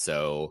them.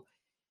 So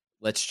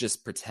let's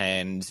just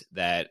pretend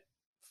that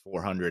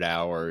 400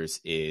 hours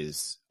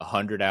is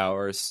 100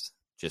 hours.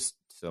 Just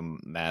some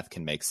math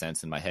can make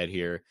sense in my head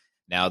here.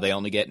 Now they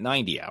only get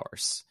 90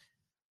 hours.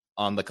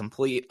 On the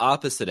complete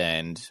opposite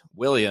end,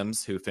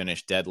 Williams, who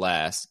finished dead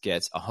last,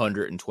 gets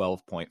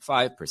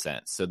 112.5%.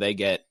 So they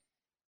get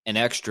an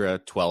extra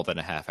 12 and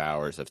a half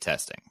hours of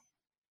testing.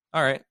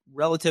 All right,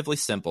 relatively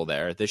simple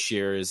there. This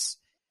year is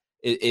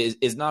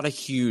not a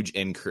huge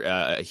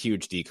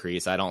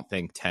decrease. I don't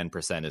think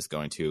 10% is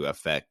going to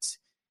affect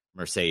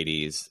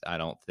Mercedes. I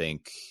don't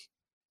think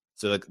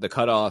so. The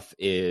cutoff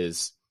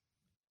is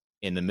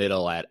in the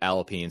middle at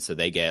Alpine, so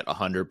they get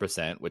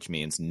 100%, which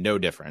means no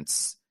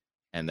difference.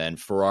 And then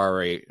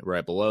Ferrari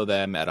right below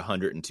them at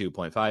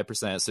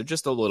 102.5%, so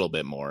just a little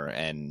bit more,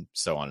 and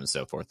so on and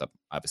so forth.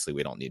 Obviously,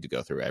 we don't need to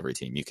go through every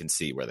team. You can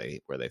see where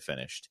they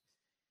finished.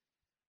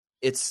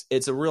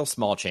 It's a real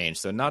small change,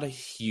 so not a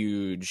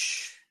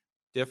huge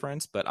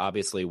difference, but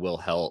obviously will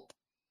help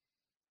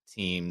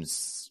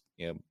teams,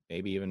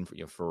 maybe even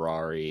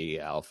Ferrari,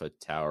 Alpha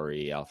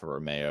Tauri, Alfa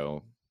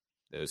Romeo,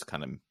 those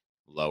kind of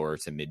lower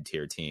to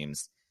mid-tier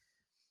teams.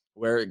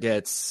 Where it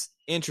gets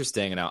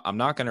interesting, and I'm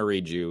not going to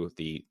read you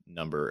the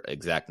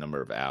exact number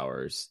of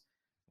hours.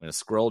 I'm going to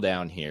scroll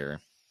down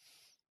here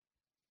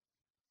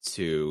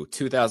to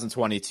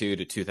 2022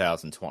 to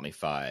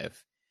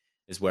 2025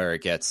 is where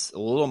it gets a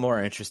little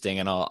more interesting,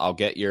 and I'll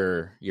get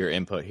your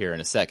input here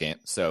in a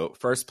second. So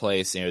first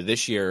place,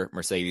 this year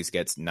Mercedes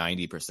gets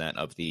 90%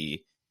 of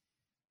the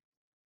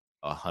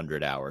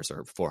 100 hours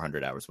or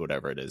 400 hours,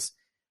 whatever it is.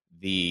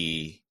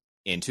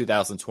 In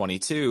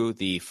 2022,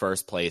 the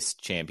first place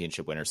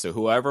championship winner. So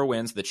whoever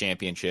wins the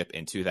championship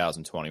in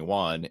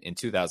 2021, in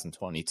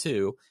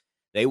 2022,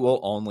 they will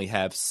only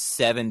have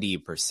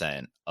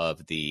 70%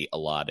 of the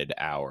allotted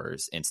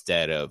hours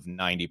instead of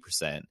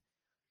 90%.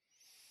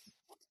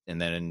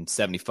 And then in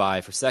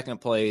 75 for second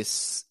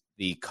place,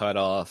 the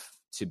cutoff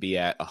to be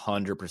at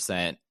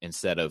 100%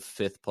 instead of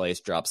fifth place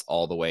drops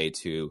all the way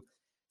to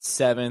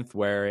seventh,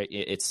 where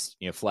it's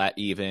flat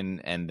even.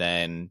 And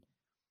then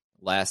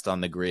last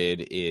on the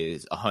grid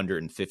is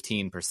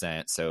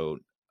 115%. So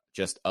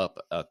just up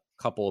a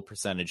couple of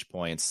percentage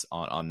points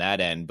on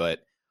that end. But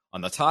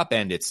on the top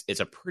end, it's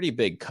a pretty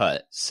big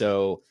cut.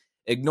 So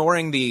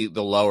ignoring the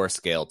lower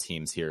scale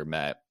teams here,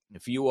 Matt,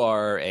 if you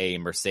are a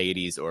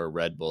Mercedes or a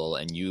Red Bull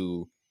and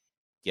you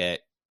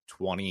get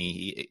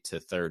 20 to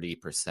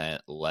 30%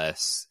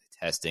 less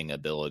testing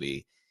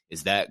ability,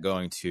 is that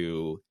going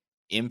to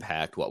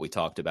impact what we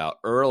talked about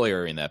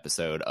earlier in the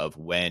episode of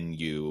when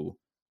you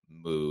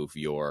move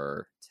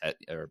your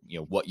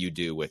what you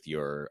do with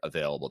your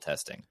available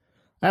testing?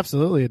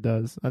 Absolutely, it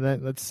does. And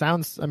that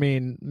sounds, I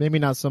mean, maybe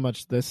not so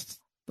much this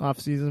off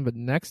season, but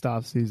next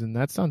off season,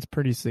 that sounds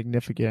pretty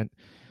significant.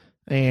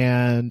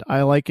 And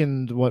I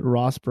likened what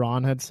Ross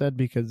Braun had said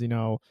because,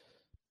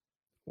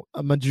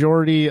 a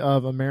majority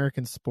of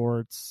American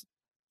sports,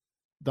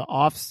 the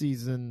off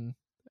season,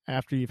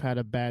 after you've had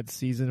a bad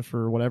season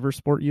for whatever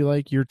sport you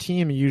like, your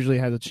team usually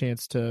has a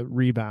chance to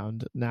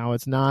rebound. Now,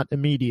 it's not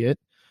immediate.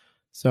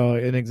 So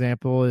an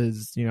example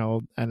is,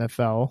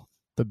 NFL.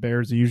 The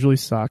Bears usually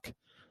suck.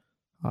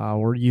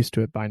 We're used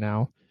to it by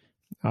now.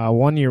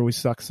 One year we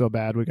sucked so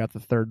bad we got the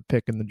third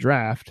pick in the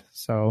draft.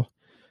 So,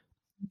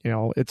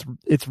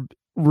 it's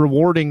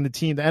rewarding the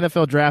team. The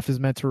NFL draft is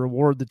meant to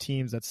reward the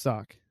teams that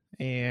suck.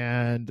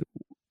 And,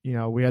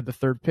 we had the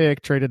third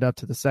pick, traded up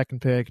to the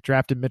second pick,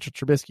 drafted Mitchell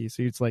Trubisky.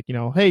 So it's like,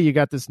 hey, you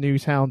got this new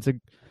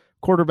talented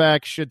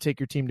quarterback, should take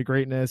your team to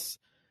greatness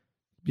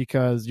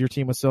because your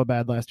team was so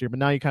bad last year. But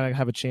now you kind of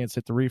have a chance to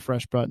hit the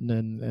refresh button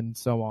and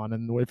so on.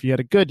 And if you had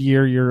a good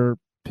year, you're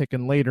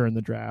picking later in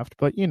the draft.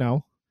 But,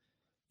 you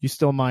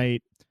still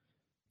might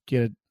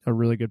get a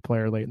really good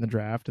player late in the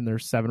draft, and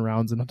there's 7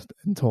 rounds in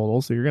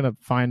total. So you're going to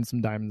find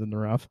some diamonds in the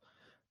rough.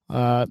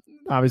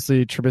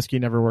 Obviously, Trubisky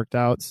never worked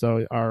out,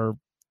 so our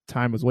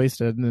time was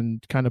wasted. And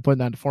then kind of putting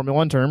that into Formula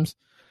One terms,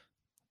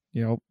 I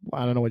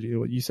don't know what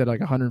you said,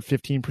 like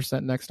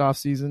 115% next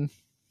offseason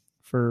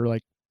for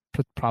like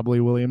probably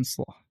Williams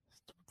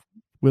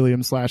 /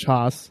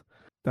 Haas.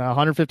 The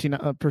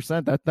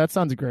 115%, that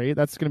sounds great.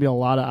 That's going to be a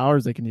lot of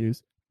hours they can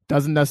use.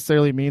 Doesn't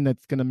necessarily mean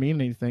that's going to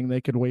mean anything. They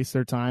could waste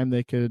their time.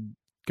 They could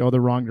go the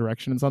wrong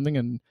direction in something,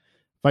 and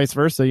vice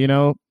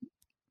versa.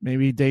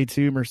 Maybe day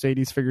 2,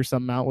 Mercedes figures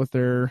something out with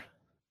their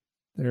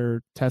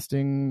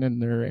testing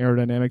and their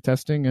aerodynamic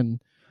testing,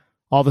 and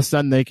all of a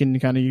sudden they can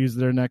kind of use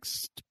their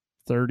next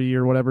 30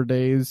 or whatever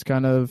days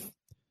kind of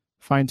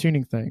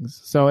fine-tuning things.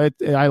 So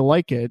I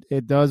like it.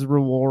 It does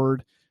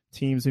reward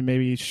teams who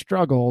maybe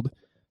struggled,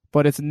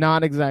 but it's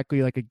not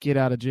exactly like a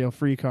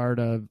get-out-of-jail-free card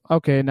of,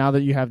 okay, now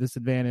that you have this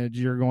advantage,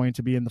 you're going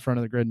to be in the front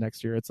of the grid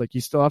next year. It's like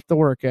you still have to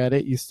work at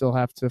it. You still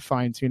have to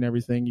fine-tune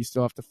everything. You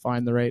still have to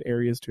find the right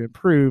areas to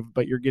improve,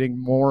 but you're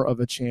getting more of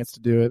a chance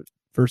to do it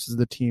versus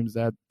the teams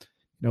that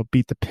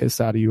beat the piss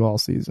out of you all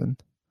season.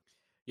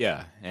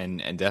 Yeah, and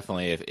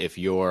definitely if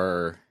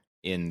you're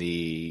in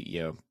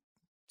the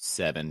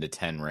 7 to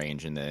 10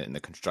 range in the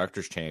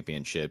Constructors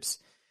Championships,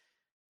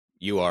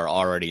 you are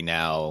already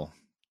now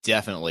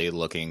definitely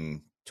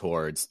looking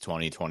towards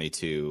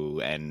 2022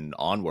 and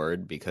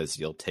onward, because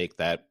you'll take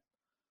that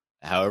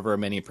however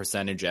many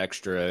percentage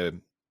extra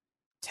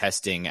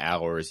testing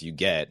hours you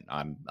get.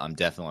 I'm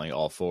definitely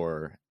all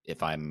for.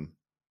 If I'm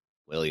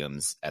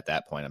Williams at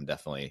that point, I'm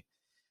definitely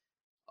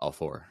all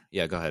for.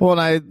 Yeah, go ahead. Well,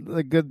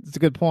 it's a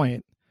good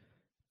point,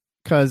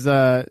 because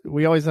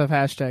we always have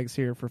hashtags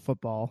here for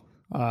football.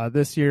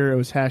 This year it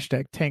was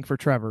hashtag tank for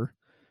Trevor.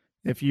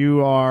 If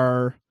you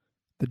are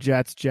the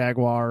Jets,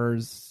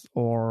 Jaguars,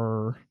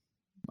 or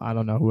I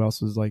don't know who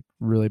else was like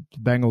really, the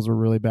Bengals were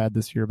really bad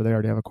this year, but they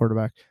already have a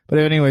quarterback. But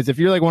anyways, if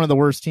you're like one of the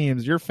worst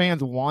teams, your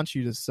fans want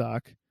you to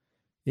suck.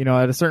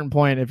 At a certain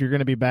point, if you're going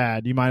to be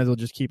bad, you might as well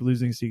just keep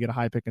losing so you get a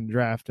high pick in the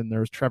draft. And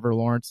there's Trevor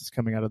Lawrence is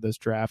coming out of this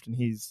draft, and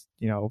he's,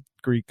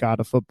 Greek god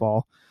of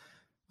football.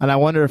 And I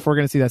wonder if we're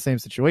going to see that same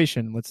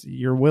situation.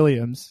 You're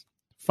Williams,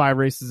 5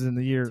 races in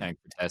the year. Tank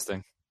for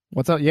testing.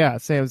 What's up? Yeah,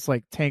 say it's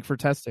like tank for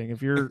testing.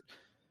 If you're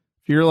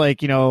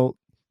like,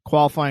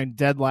 qualifying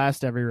dead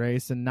last every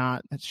race and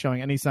not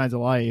showing any signs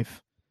of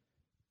life,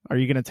 are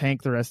you going to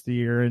tank the rest of the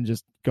year and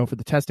just go for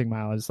the testing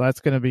mileage? So that's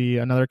going to be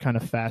another kind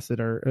of facet,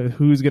 or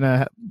who's going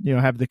to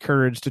have the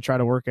courage to try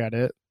to work at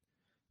it.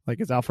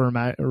 Like, is Alfa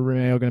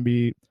Romeo going to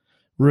be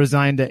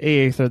resigned to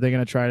 8th? Or are they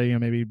going to try to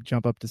maybe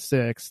jump up to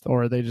 6th?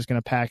 Or are they just going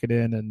to pack it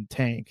in and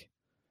tank?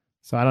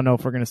 So I don't know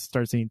if we're going to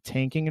start seeing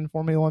tanking in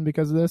Formula One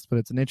because of this, but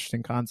it's an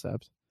interesting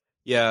concept.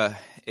 Yeah,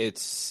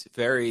 it's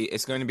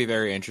going to be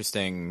very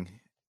interesting,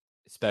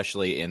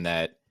 especially in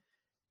that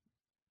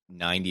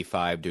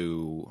 95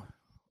 to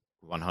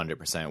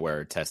 100%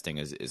 where testing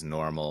is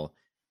normal,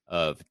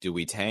 of do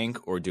we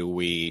tank or do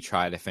we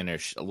try to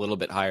finish a little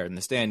bit higher in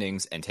the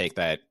standings and take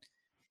that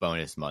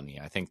bonus money?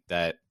 I think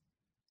that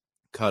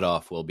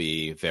cutoff will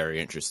be very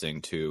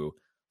interesting to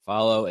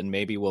follow, and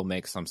maybe we'll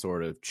make some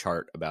sort of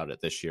chart about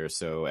it this year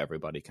so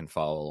everybody can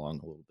follow along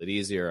a little bit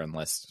easier,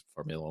 unless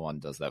Formula One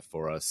does that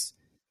for us.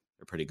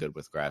 They're pretty good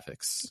with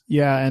graphics.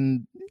 Yeah,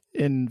 and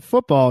in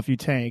football, if you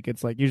tank,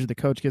 it's like usually the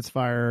coach gets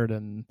fired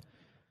and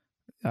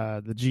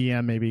the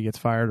GM maybe gets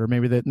fired, or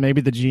maybe the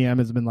GM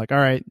has been like, all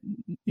right,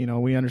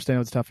 we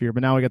understand it's tough here,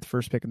 but now we got the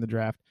first pick in the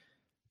draft.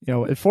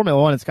 In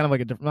Formula One, it's kind of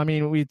like a different. I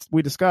mean,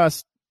 we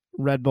discussed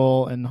Red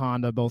Bull and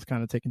Honda both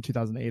kind of taking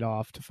 2008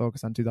 off to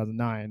focus on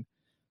 2009.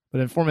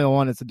 But in Formula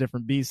One, it's a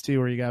different beast too,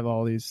 where you have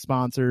all these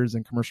sponsors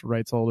and commercial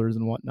rights holders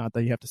and whatnot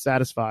that you have to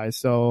satisfy.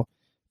 So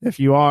if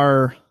you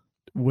are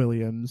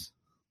Williams,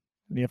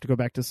 and you have to go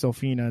back to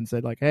Sofina and say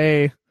like,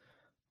 hey,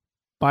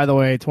 by the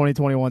way,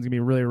 2021 is gonna be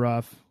really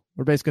rough.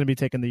 We're basically gonna be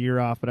taking the year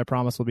off, but I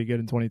promise we'll be good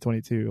in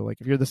 2022.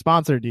 Like, if you're the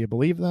sponsor, do you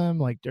believe them?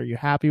 Like, are you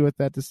happy with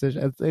that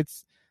decision?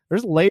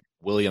 There's late.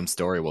 Williams'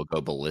 story will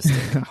go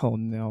ballistic. Oh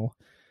no.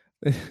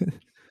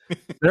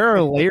 There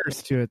are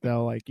layers to it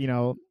though. Like,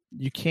 you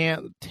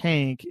can't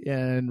tank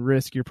and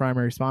risk your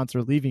primary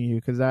sponsor leaving you,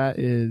 because that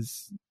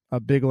is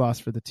a big loss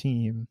for the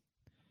team.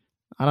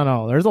 I don't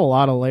know. There's a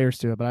lot of layers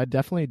to it, but I'm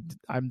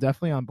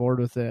definitely on board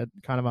with it,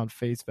 kind of on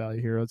face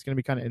value here. It's going to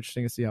be kind of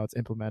interesting to see how it's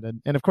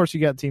implemented. And of course, you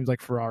got teams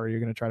like Ferrari. You're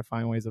going to try to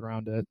find ways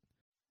around it.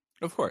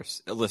 Of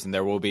course. Listen,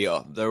 it will be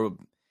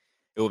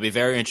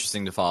very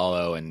interesting to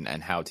follow, and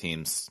how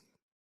teams,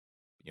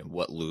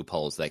 what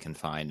loopholes they can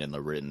find in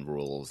the written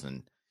rules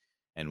and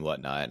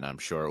whatnot. And I'm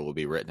sure it will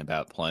be written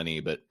about plenty,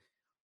 but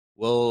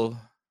we'll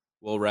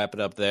wrap it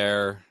up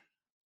there.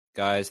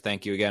 Guys,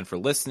 thank you again for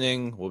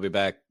listening. We'll be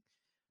back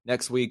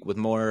next week with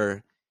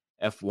more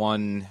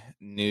F1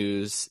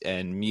 news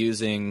and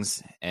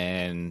musings,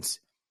 and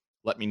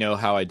let me know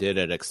how I did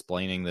at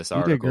explaining this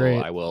article. You did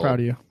great. I will. Proud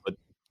of you.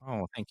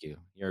 Oh, thank you.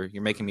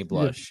 You're making me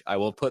blush. Yeah. I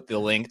will put the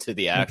link to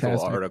the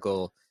actual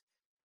article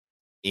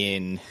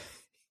in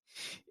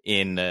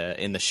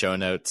the show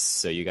notes,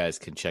 so you guys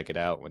can check it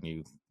out when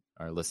you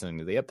are listening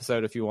to the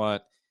episode if you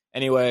want.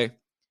 Anyway,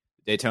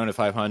 Daytona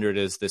 500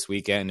 is this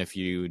weekend. If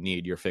you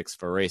need your fix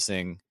for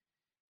racing,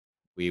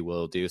 we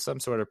will do some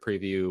sort of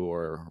preview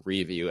or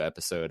review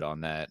episode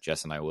on that.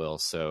 Jess and I will.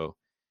 So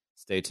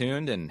stay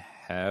tuned and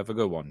have a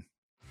good one.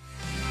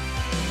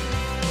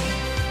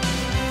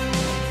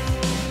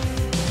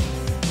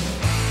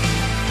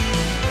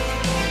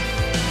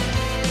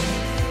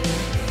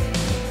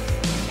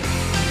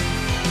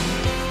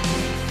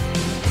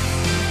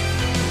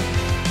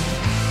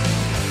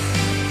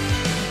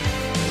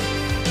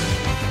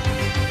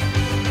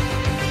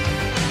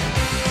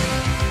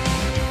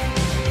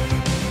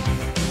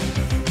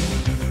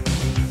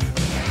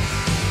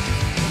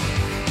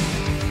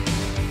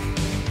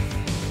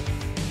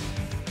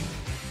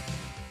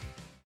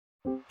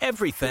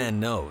 Every fan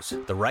knows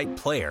the right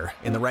player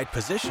in the right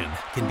position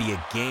can be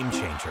a game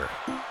changer.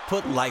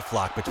 Put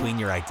LifeLock between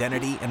your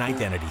identity and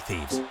identity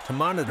thieves to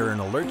monitor and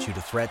alert you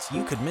to threats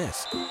you could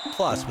miss.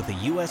 Plus, with a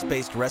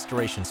U.S.-based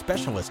restoration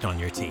specialist on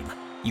your team,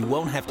 you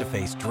won't have to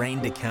face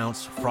drained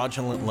accounts,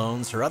 fraudulent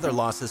loans, or other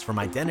losses from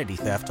identity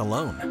theft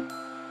alone.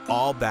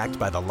 All backed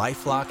by the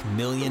LifeLock $1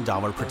 Million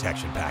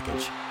Protection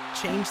Package.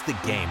 Change the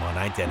game on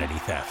identity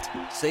theft.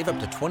 Save up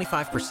to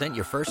 25%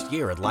 your first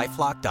year at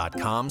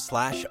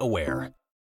LifeLock.com/aware.